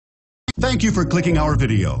Thank you for clicking our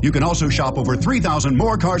video. You can also shop over 3,000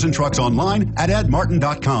 more cars and trucks online at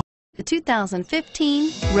edmartin.com. The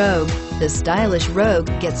 2015 Rogue. The stylish Rogue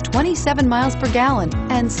gets 27 miles per gallon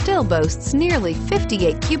and still boasts nearly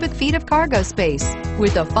 58 cubic feet of cargo space.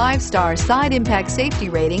 With a 5-star side impact safety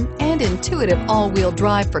rating and intuitive all-wheel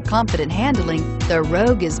drive for confident handling, the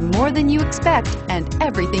Rogue is more than you expect and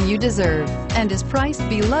everything you deserve, and is priced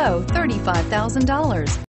below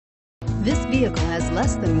 $35,000. This vehicle has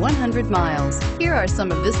less than 100 miles. Here are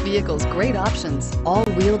some of this vehicle's great options: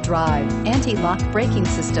 all-wheel drive, anti-lock braking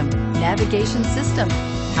system, navigation system,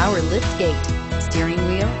 power liftgate, steering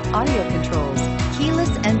wheel audio controls,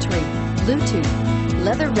 keyless entry, Bluetooth,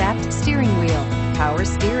 leather-wrapped steering wheel, power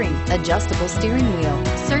steering, adjustable steering wheel.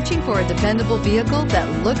 Searching for a dependable vehicle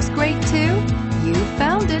that looks great too? You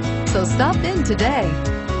found it, so stop in today.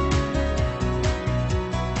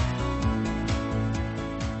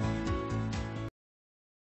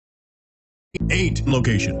 8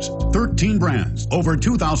 locations, 13 brands, over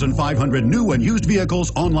 2,500 new and used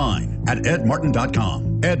vehicles online at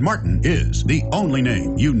edmartin.com. Ed Martin is the only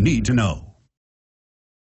name you need to know.